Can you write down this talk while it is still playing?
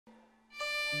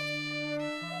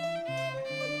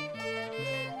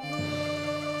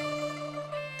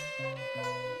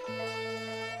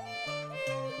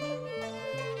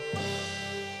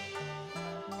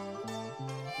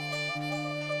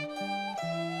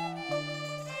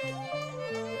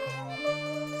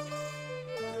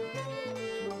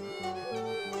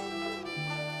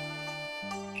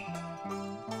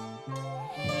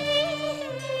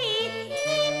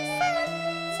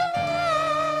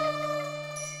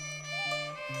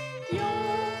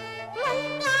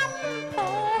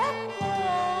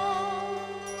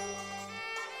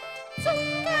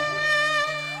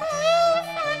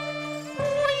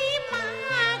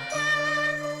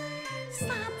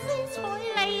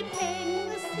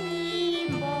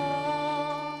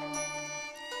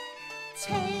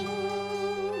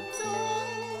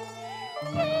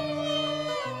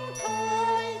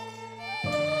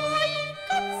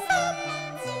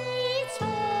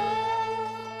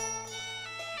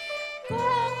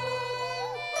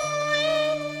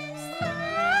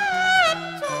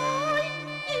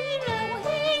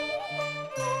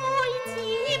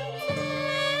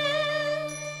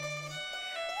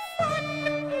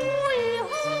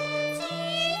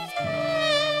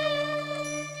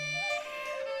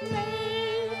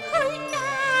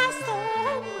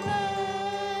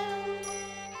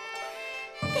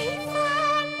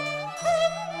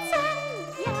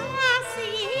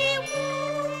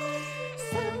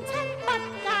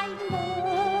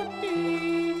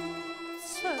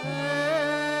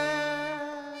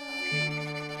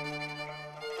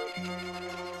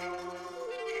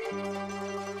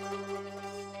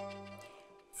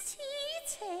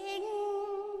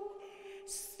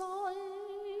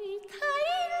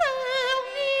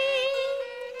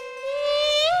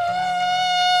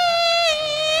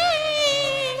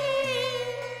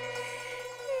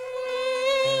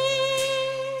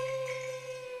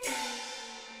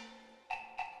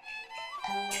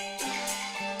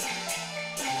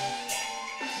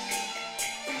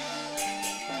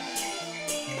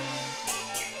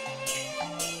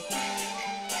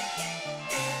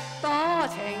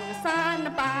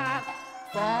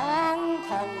仿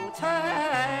同窗，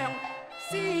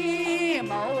師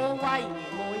母為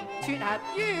媒撮合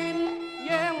鴛鴦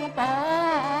榜，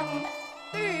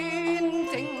端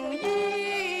正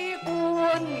衣冠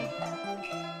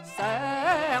上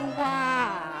華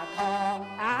堂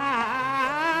啊！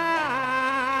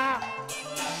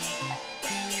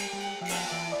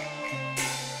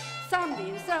三年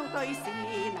相對是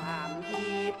男兒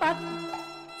不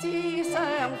知相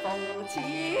逢此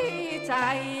際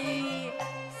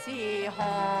是何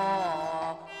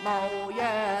模樣？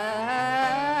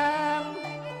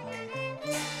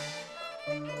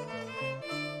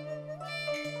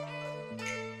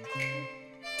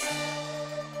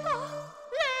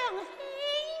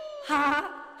吓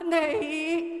你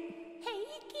喜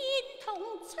見同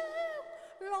窗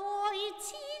來似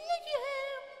樣，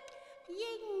英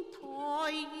台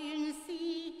原是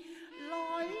女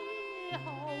紅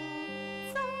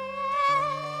妝。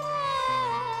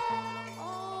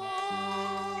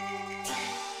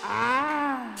啊！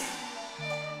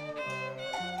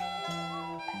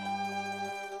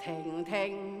亭亭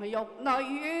玉女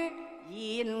現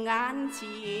眼前，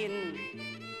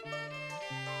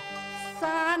山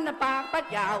伯不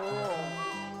由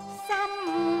心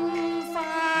花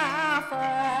放。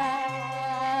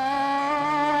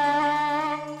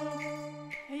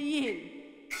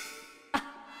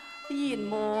賢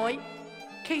妹，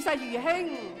其實愚兄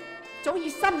早已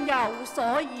心有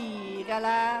所疑㗎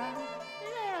啦。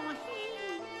娘兄，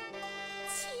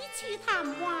此處談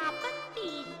話不便，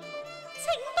請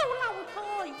到樓台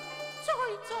再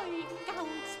敘舊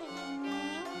情。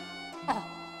哦，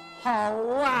好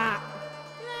啊。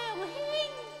娘兄，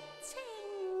請。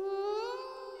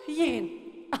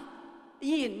賢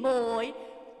妹，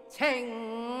請。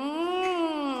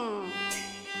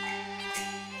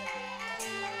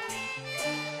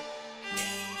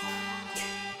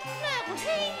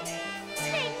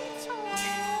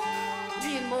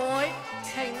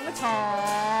請坐，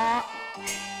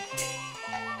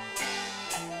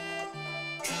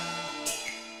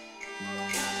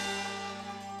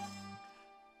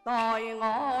待我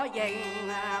迎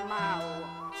眸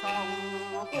從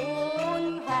觀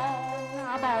看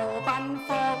步奔風，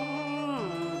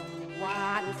還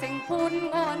剩潘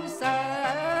安上。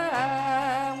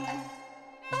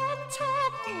當初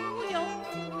苦玉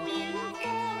赴遠方，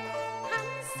肯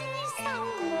廝收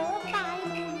我大門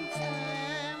牆。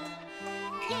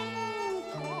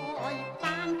扮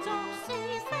作書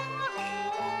生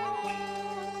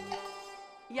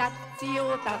一朝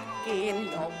特見玉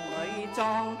女裝，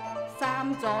三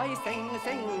載聲聲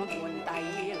換帝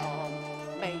郎，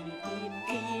未歇飄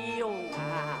顏，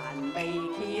未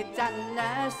歇真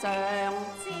相。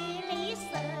自理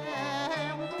常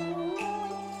會，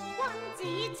君子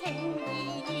情義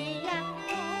如日光，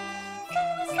夫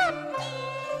心意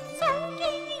早經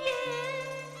養，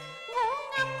我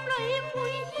暗裏會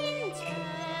牽長。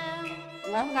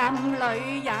我暗裏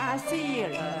也思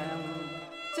量，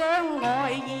將愛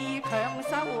意強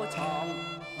收藏，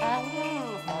恐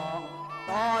防墮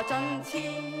進痴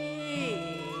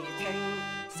情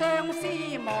相思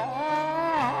網。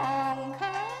強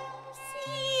笑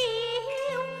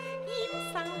厭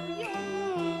愁容，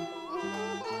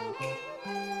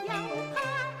又怕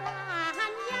難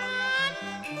忍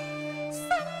辛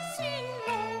酸淚。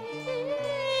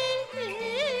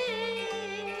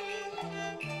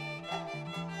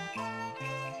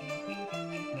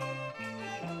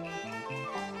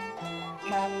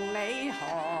夢裏寒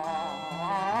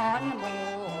門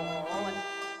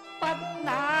不那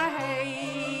氣，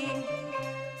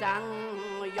贈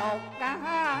玉家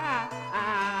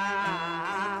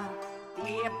蝶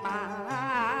板，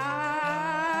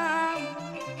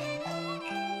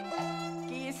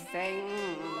結成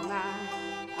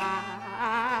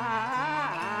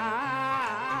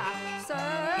雙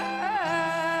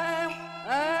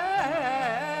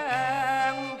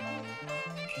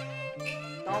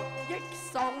獨憶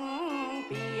送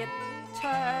別窗。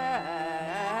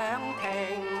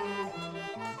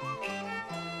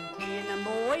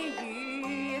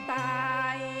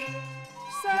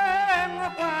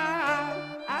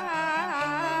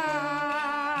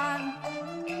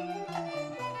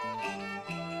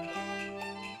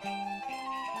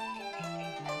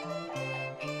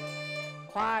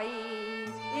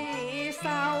攜手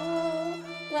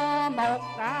過木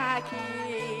橋，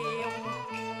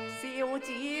笑指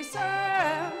雙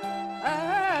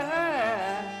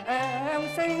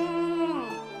星，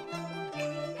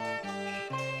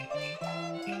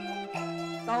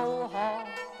渡河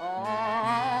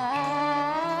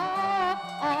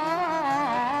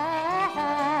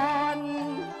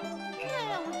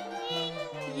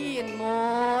燕梅。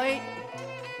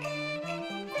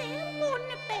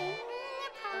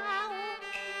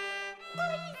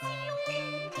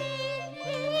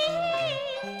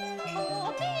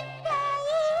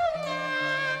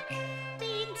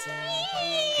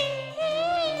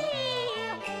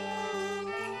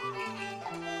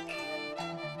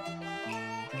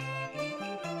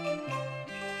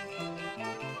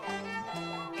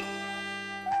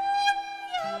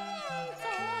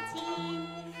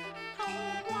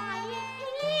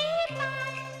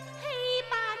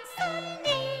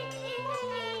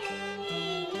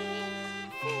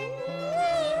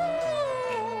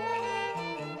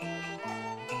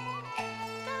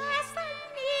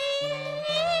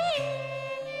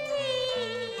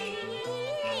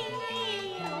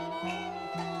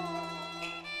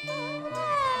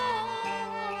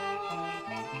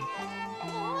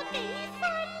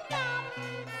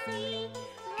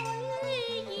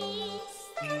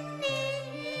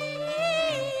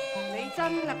真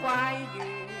怪如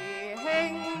兄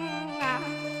啊，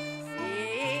是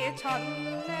蠢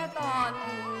頓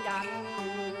人，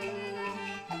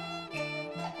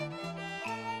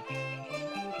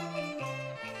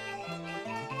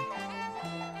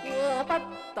估不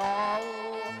到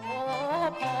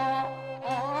破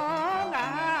瓦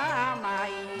迷，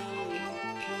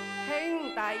兄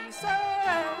弟相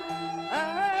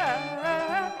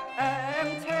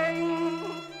稱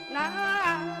那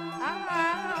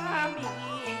面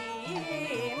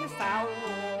受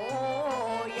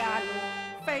人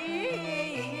誹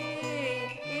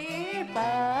謗，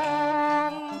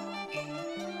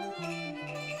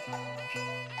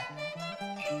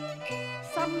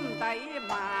心底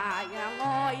埋愛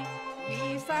已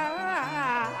3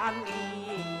年，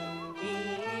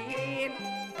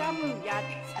今日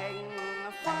情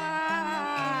花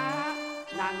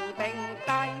能定低。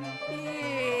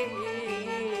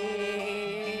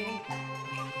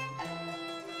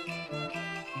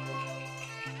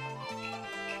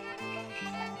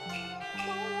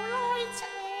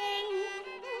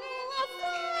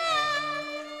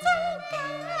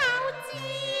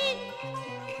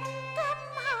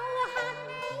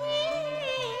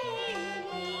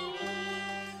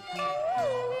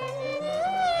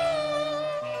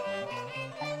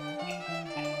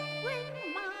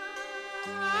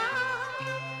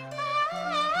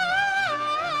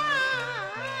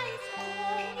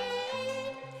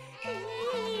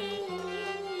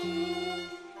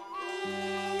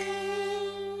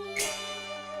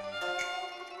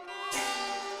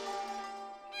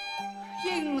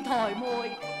英台妹，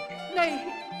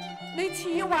你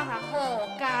此話何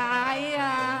解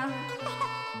啊？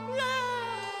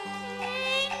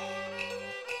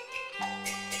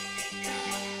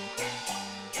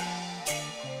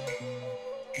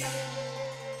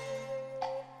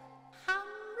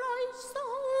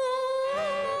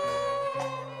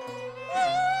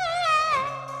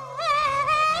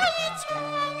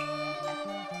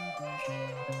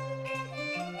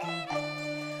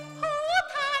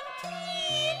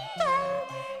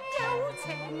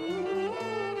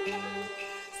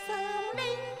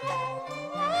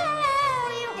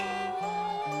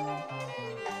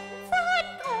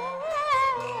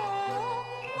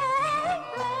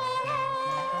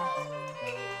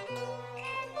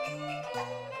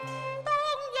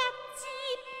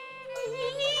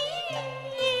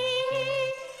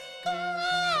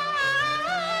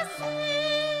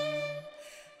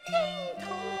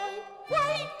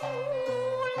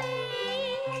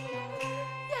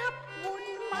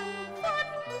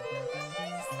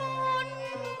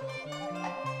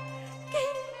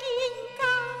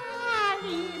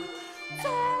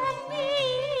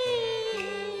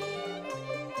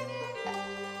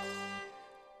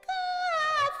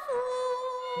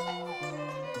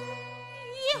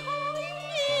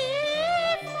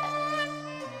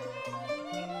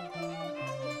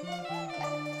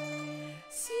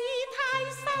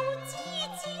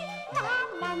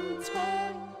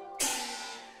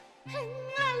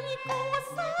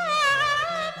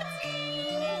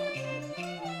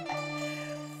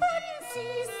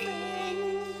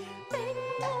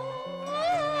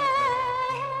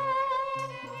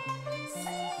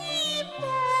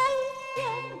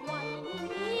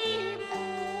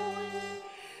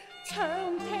長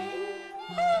亭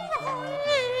空虛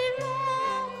來。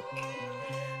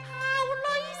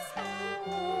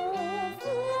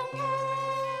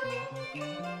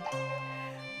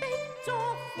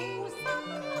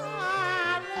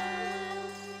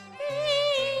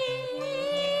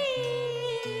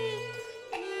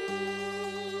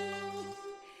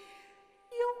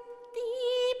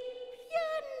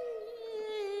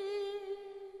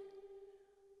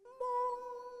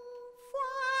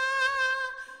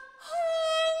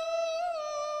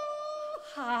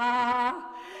下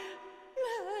良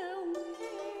兄，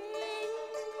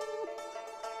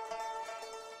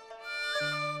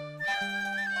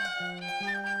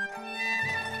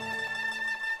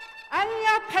哎呀，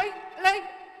霹靂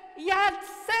一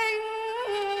聲，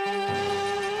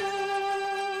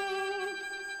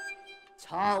從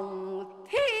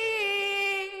天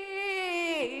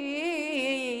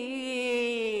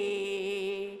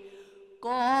降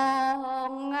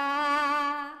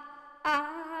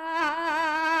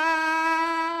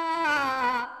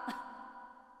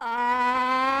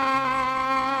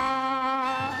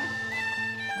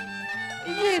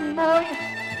燕妹，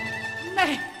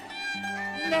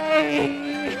你。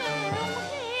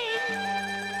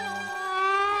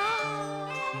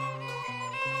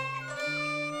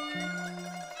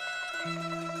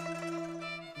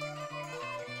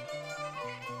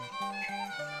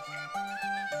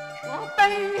我悲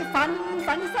憤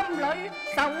心裏，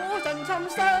手盡創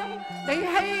傷。你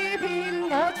欺騙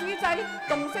我此際，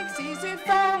洞悉是説謊。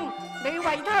你為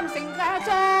貪成嫁妝，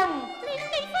你未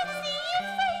分是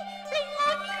非，令我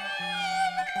冤。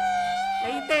你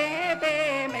爹爹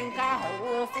名家豪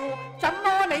富，怎麼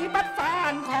你不反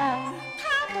抗？他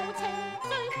無情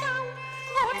追究，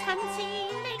我陳詞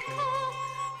力抗。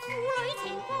父女情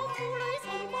況，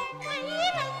未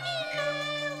能見諒。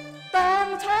當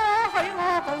初許我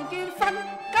共結婚，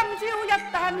今朝一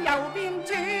旦又變主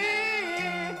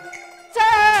張。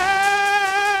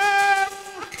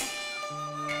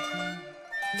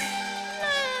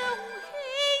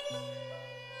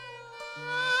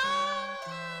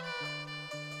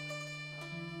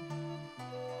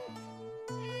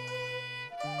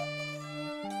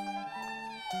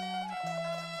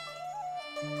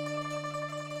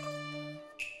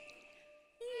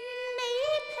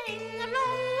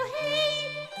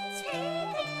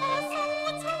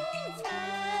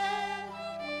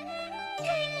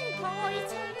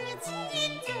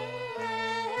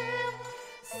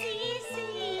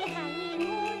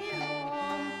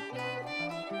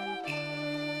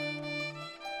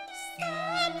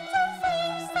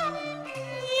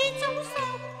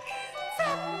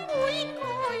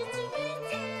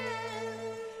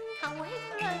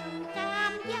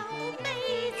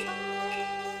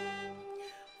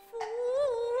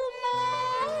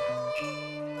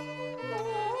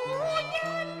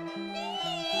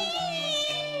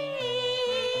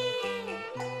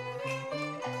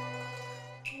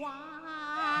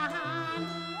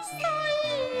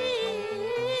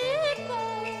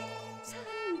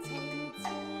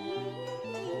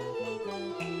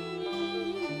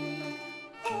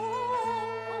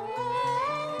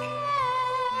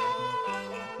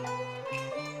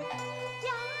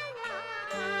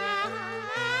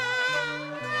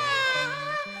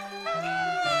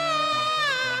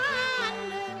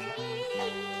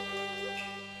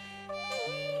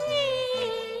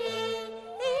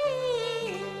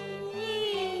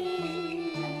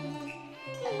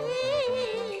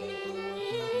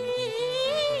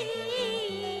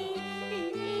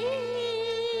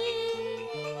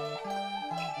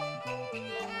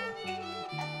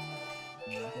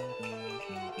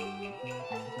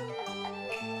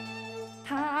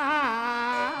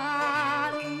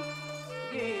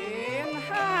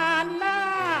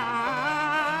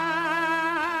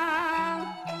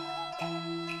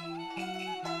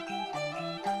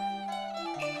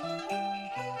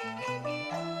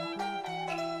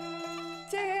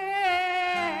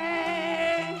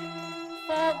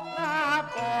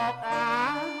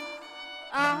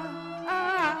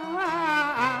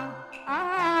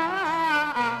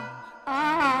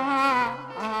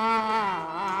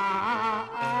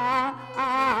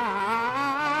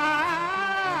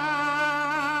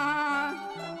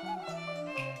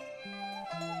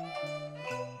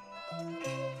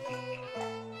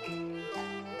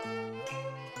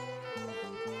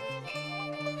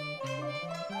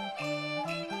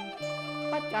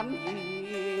敢怨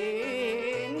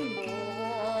妹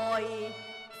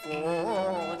負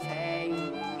情，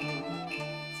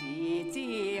自知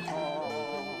何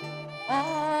安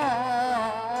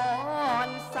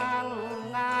生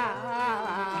啊！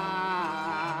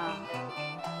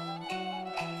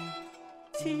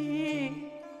痴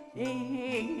夢。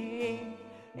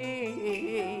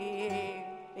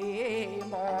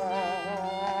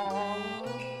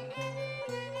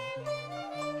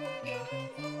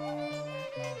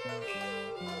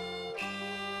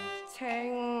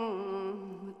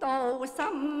情到深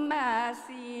是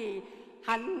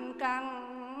恨更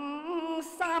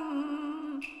深，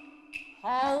好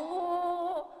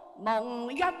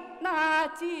夢一那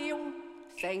朝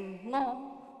成噩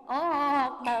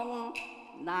夢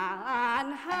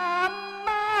難堪啊！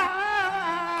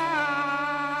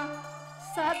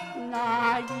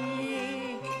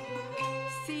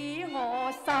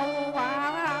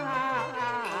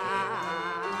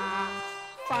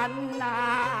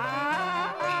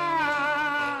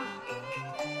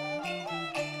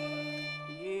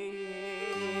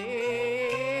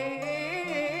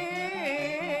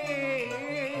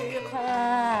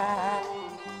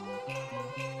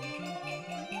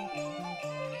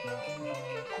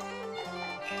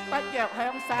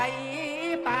洗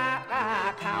白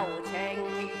求情，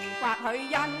或許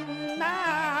因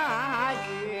緣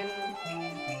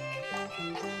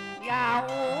有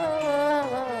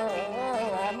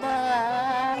望。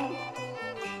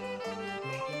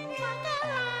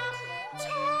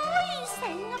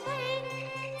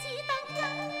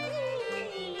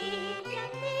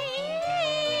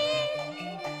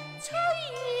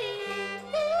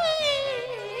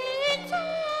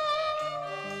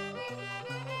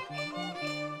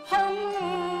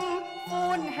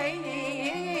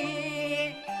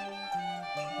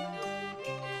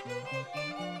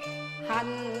恨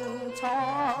錯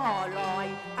來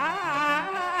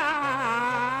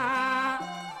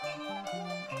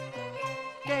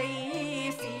幾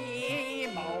時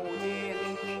無緣，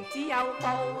只有高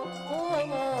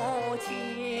前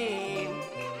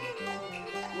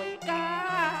回家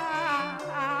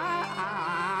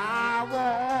往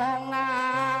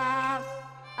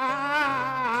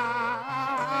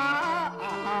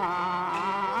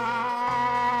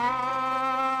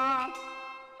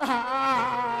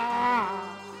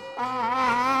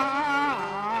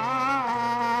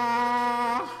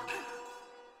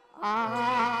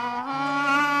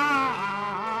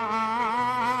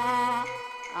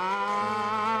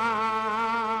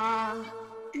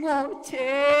我且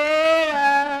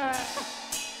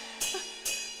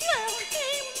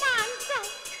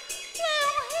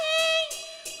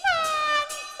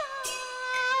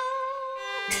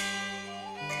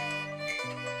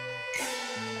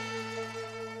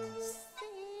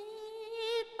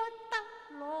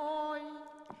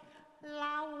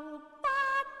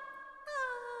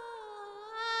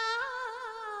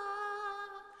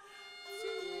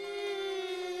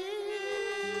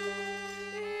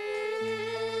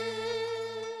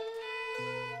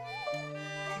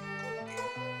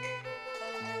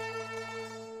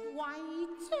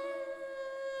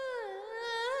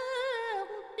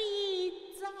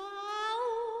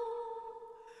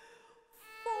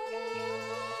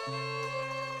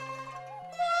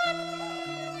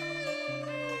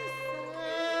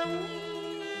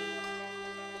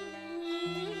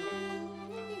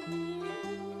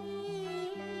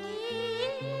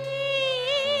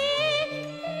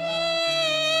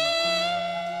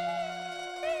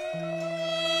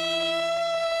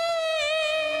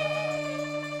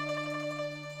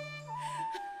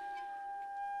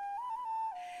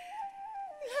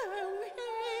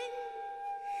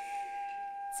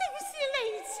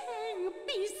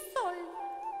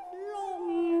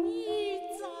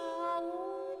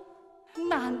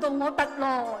難道我特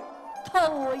來徒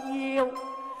搖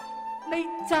你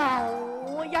走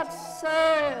一雙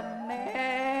咩？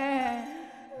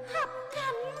合近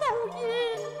無緣，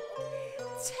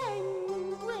情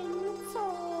永在。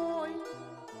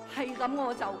係咁我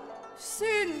就酸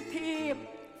甜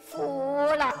苦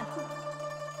辣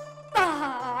帶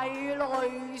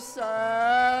淚上。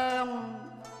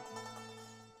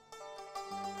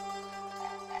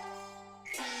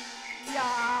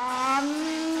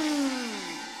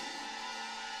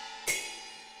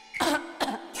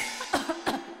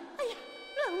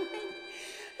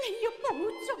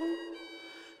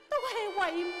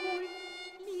為妹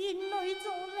連累咗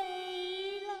你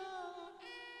啦！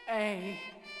唉，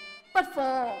不妨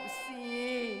事，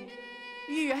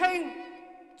餘兄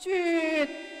絕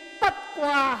不怪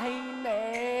你。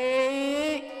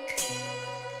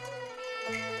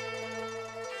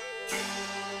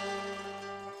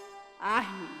唉，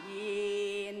賢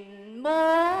妹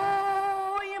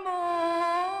妹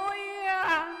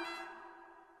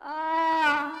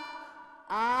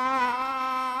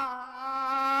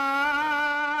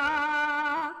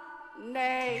你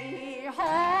可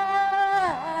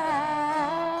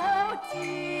知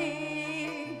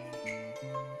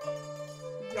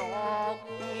玉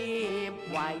蝶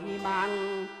為盟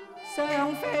雙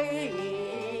飛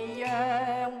揚，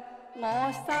我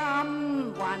心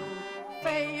魂飛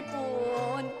伴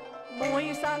每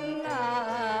身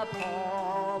旁，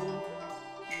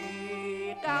如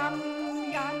今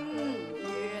姻緣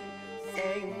成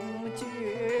轉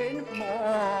夢，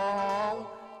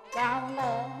教我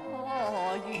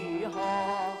如何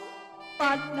不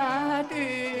斷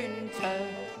腸。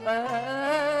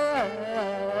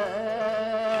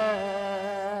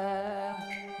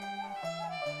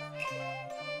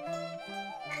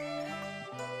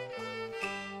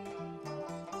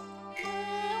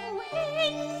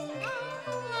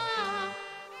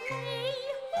你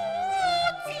可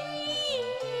知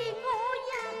我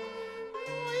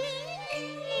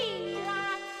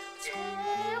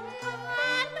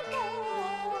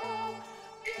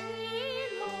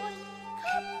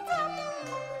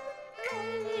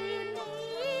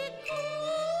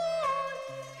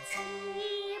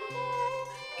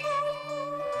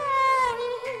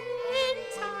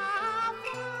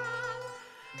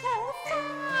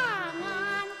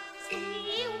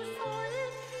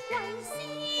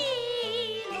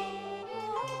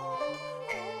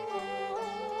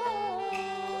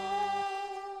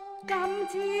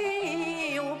朝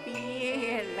別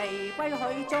離歸去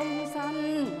終身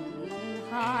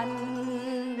恨。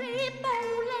你步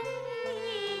履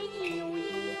遙遙，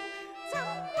怎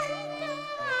揾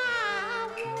家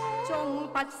喎？終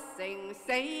不成死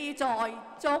在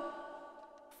竹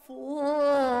府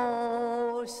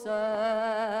上。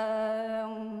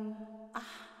啊！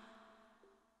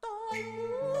待會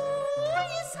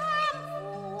參扶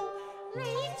你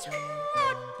出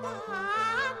碼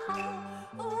頭。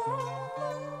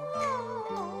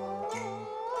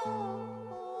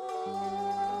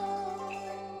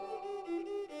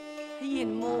賢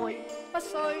妹不需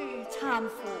攙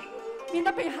扶，免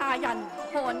得被下人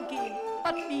看見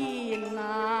不便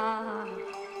啊！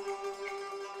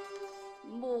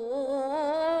妹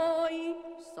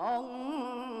送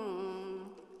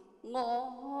我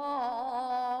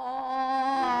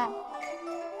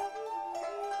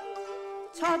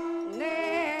出呢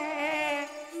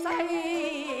西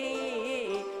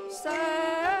廂，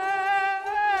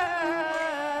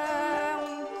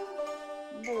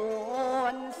滿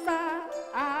山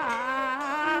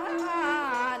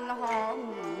紅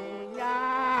日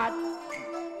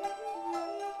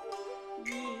已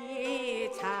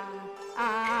殘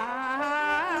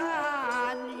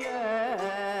陽。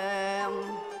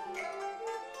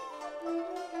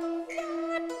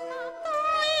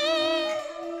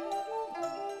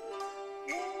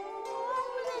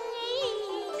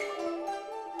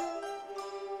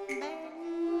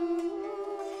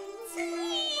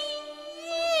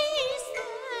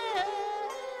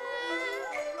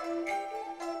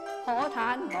可嘆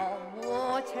無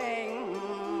情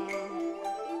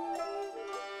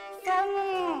風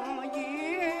雨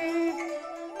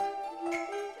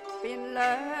變兩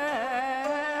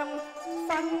分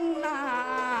啊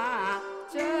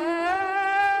掌。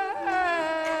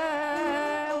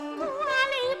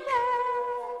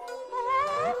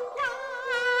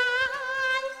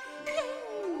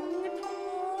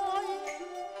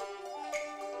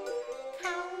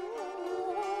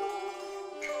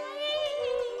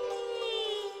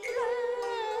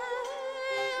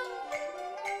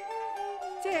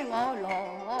借我來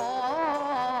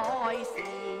時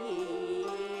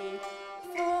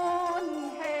歡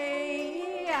喜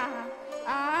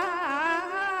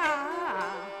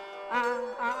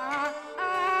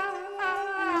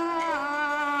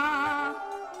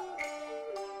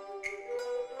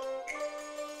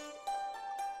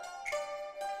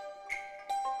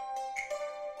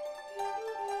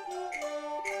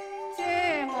借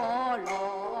我來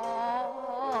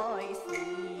時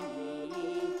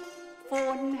歡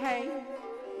喜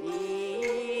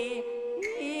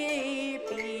別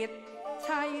凄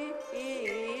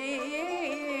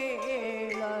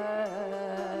涼，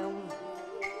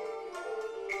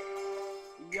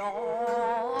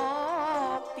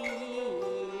玉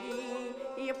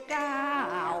蝶交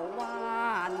還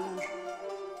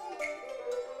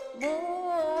妹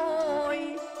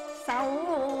手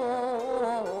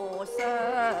上，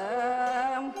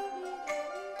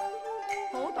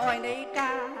好待你家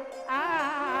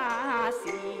時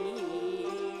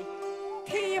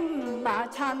添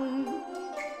親，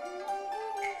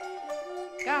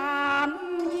感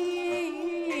意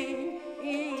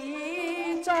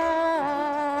中。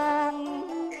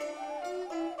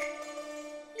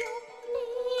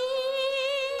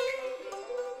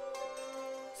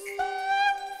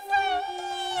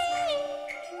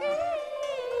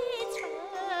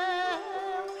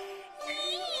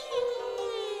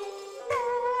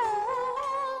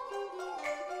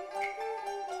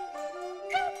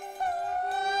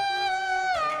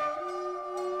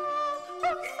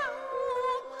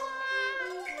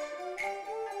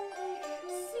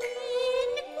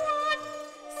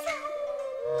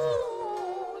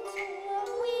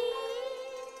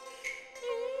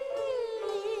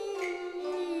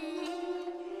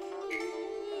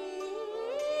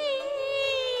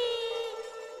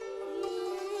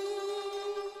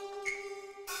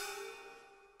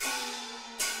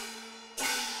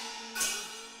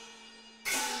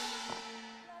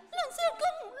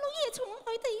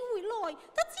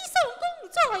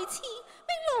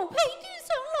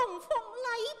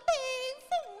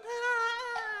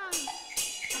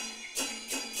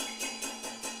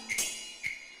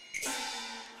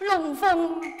龍鳳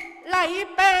禮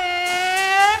餅，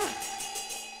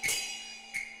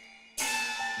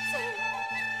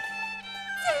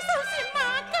這就是馬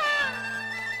家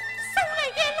送嚟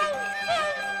嘅龍鳳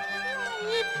禮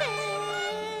餅。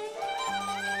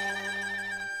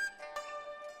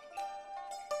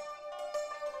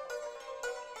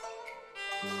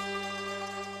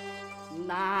難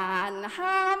堪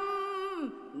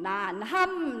難堪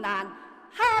難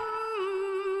堪。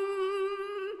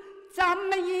怎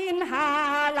咽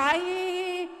下禮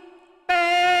病？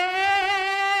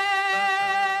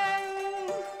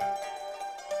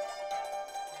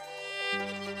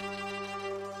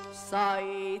誰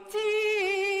知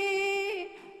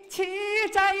此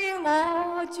際我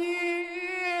絕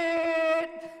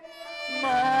望，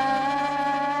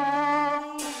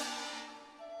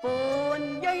本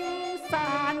應散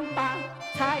白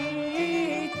妻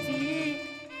子，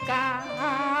嫁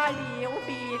了別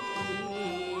兒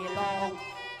郎，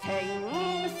情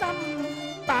深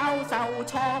飽受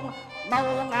創，無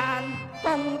顏共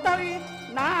對，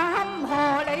那坎何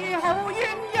你好鴛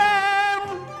鴦？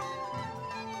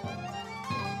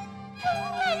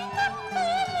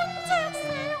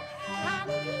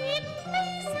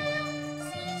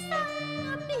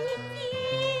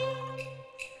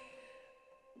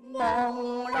夢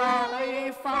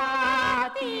裏花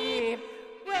蝶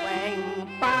永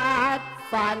不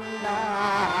分啊！